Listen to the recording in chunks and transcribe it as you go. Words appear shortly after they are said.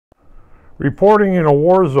Reporting in a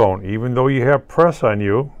war zone, even though you have press on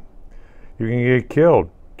you, you can get killed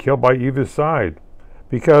by either side.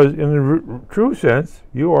 Because in the true sense,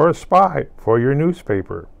 you are a spy for your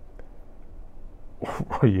newspaper.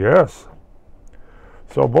 Yes.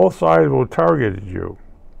 So both sides will target you.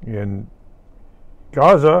 In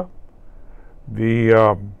Gaza,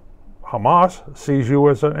 the Hamas sees you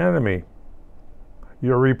as an enemy.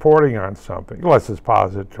 You're reporting on something, unless it's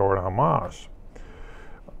positive toward Hamas.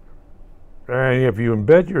 And if you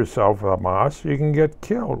embed yourself with Hamas, you can get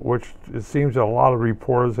killed, which it seems a lot of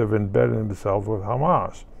reporters have embedded themselves with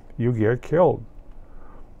Hamas. You get killed.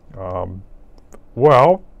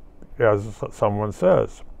 Well, as someone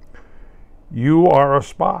says, you are a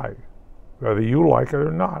spy, whether you like it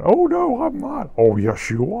or not. Oh, no, I'm not. Oh, yes,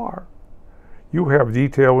 you are. You have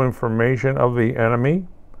detailed information of the enemy,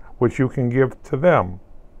 which you can give to them,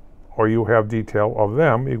 or you have detail of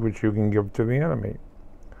them, which you can give to the enemy.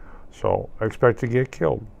 So expect to get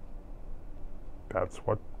killed. That's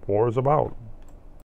what war is about.